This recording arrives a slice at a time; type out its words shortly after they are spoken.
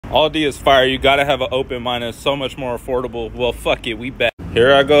Aldi is fire. You gotta have an open mind. It's so much more affordable. Well, fuck it, we back.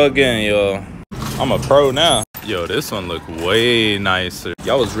 Here I go again, yo. I'm a pro now. Yo, this one look way nicer.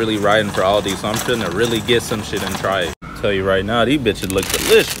 Y'all was really riding for Aldi, so I'm finna really get some shit and try it. Tell you right now, these bitches look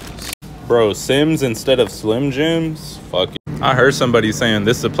delicious. Bro, Sims instead of Slim Jims? Fuck it. I heard somebody saying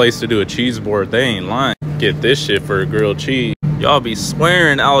this is the place to do a cheese board. They ain't lying. Get this shit for a grilled cheese. Y'all be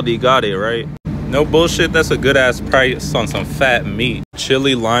swearing Aldi got it, right? No bullshit, that's a good ass price on some fat meat.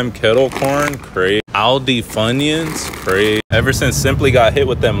 Chili lime kettle corn, crazy. Aldi Funyuns, crazy. Ever since Simply got hit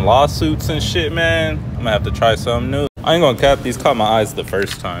with them lawsuits and shit, man, I'm gonna have to try something new. I ain't gonna cap, these caught my eyes the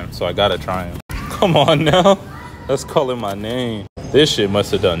first time, so I gotta try them. Come on now, that's calling my name. This shit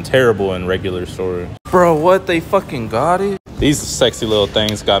must have done terrible in regular stores. Bro, what, they fucking got it? These sexy little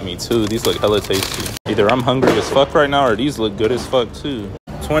things got me too. These look hella tasty. Either I'm hungry as fuck right now or these look good as fuck too.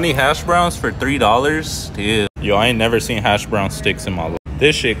 20 hash browns for $3? Yeah. Yo, I ain't never seen hash brown sticks in my life.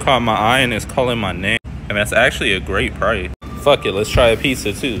 This shit caught my eye and it's calling my name. And that's actually a great price. Fuck it, let's try a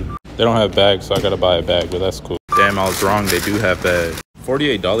pizza too. They don't have bags, so I gotta buy a bag, but that's cool. Damn, I was wrong, they do have bags.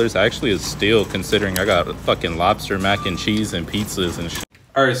 $48 actually is steal considering I got fucking lobster, mac and cheese, and pizzas and shit.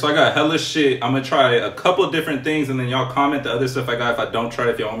 Alright, so I got hella shit. I'm gonna try a couple different things and then y'all comment the other stuff I got if I don't try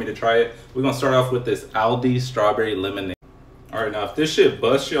it, if y'all want me to try it. We're gonna start off with this Aldi strawberry lemonade. Alright, now if this shit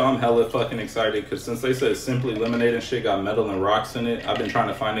busts, y'all, I'm hella fucking excited because since they said Simply Lemonade and shit got metal and rocks in it, I've been trying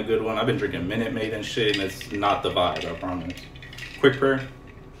to find a good one. I've been drinking Minute Maid and shit and it's not the vibe, I promise. Quick prayer.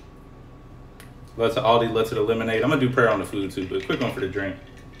 Let's to Aldi, let's to the lemonade. I'm gonna do prayer on the food too, but quick one for the drink.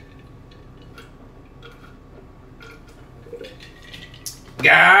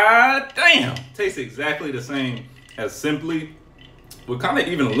 God damn! Tastes exactly the same as Simply, with kind of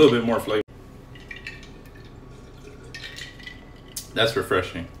even a little bit more flavor. That's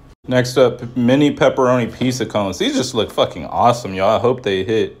refreshing. Next up, mini pepperoni pizza cones. These just look fucking awesome, y'all. I hope they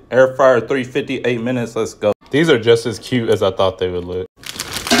hit. Air fryer 350, 8 minutes. Let's go. These are just as cute as I thought they would look.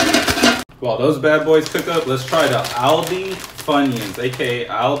 While those bad boys cook up, let's try the Aldi Funyuns, aka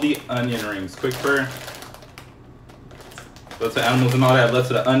Aldi onion rings. Quick prayer. Let's to animals and all that. Let's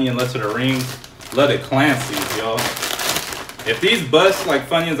to the onion. Let's to the rings. Let it Clancy's, y'all. If these bust like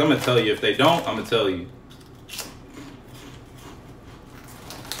Funyuns, I'm gonna tell you. If they don't, I'm gonna tell you.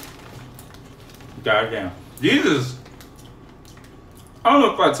 Goddamn. These is, I don't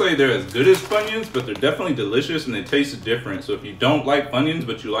know if I'd say they're as good as Funyuns, but they're definitely delicious and they taste different. So if you don't like Funyuns,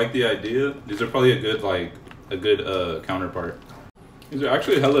 but you like the idea, these are probably a good counterpart. These are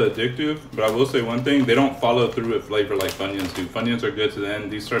actually hella addictive, but I will say one thing, they don't follow through with flavor like Funyuns do. Funyuns are good to the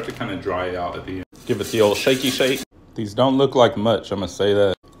end. These start to kind of dry out at the end. Give it the old shaky shake. These don't look like much, I'm gonna say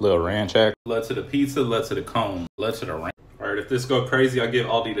that. Little ranch act. Let's to the pizza, let's to the cone, let's to the ranch. All right, if this go crazy, I give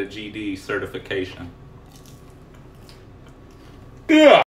Aldi the GD certification. Yeah.